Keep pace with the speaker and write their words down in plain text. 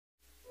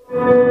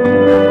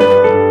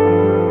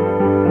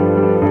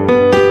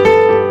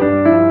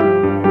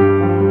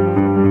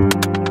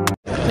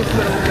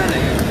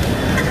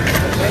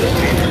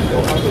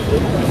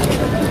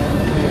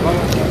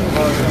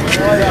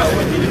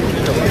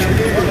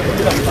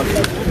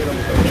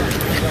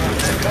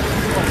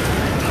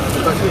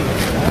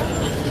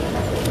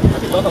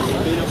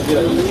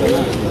still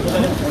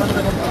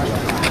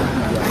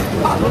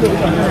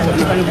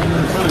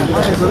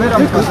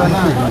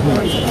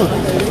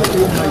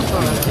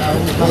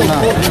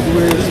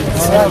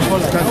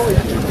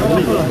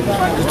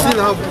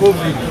have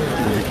COVID.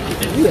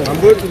 I'm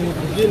going to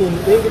begin in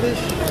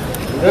English,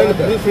 then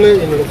briefly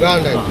in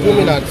Uganda. 2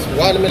 minutes,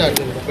 1 minute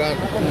in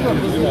Uganda.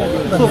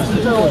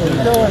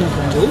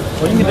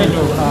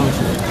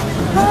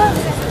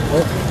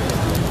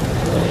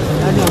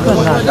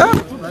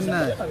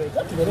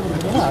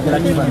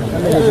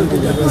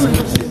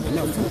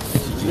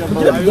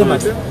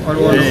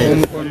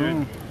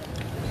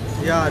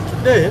 Yeah,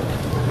 today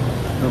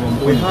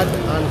we had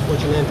an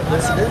unfortunate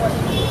incident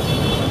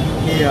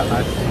here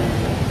at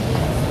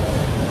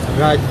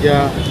Raja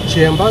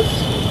Chambers,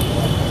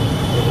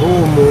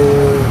 room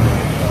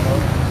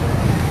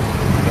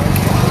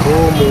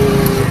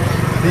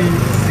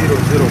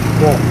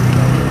 3004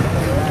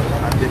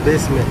 at the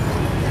basement,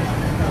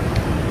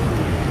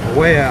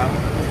 where a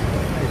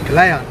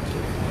client,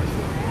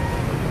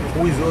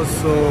 who is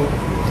also a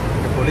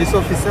police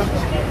officer,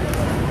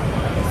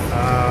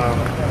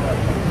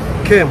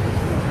 came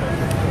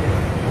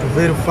to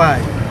verify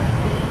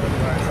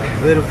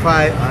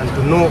and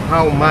to know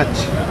how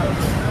much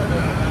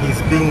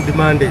is being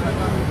demanded.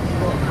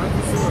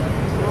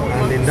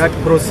 And in that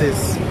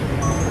process,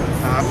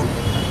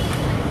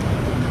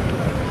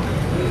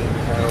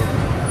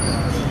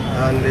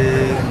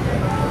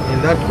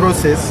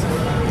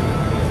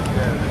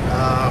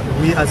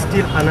 we are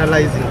still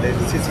analyzing the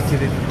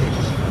CCTV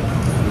footage,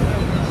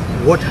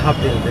 what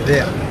happened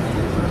there.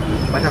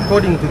 But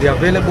according to the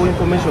available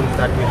information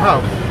that we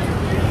have,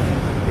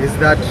 is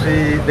that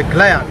the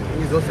client,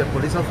 who is also a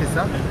police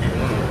officer,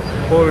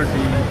 called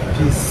the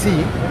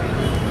PC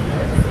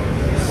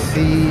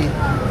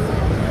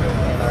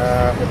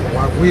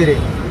Wagwire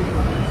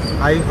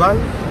Ivan,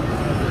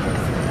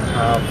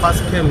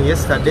 first came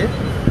yesterday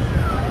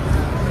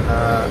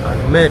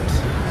and met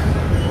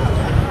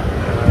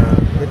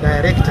the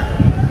director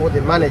or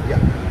the manager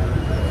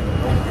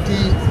of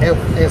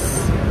TFS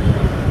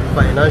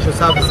Financial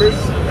Services,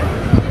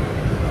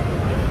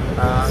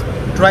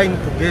 trying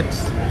to get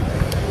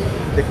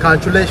the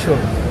calculation of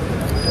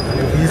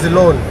his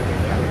loan.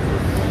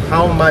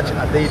 How much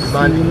are they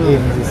demanding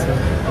him?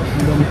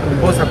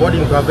 Because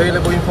according to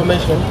available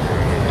information,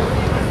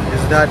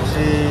 is that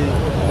the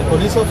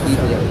police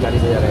officer.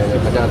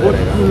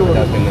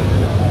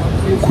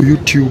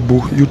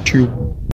 YouTube.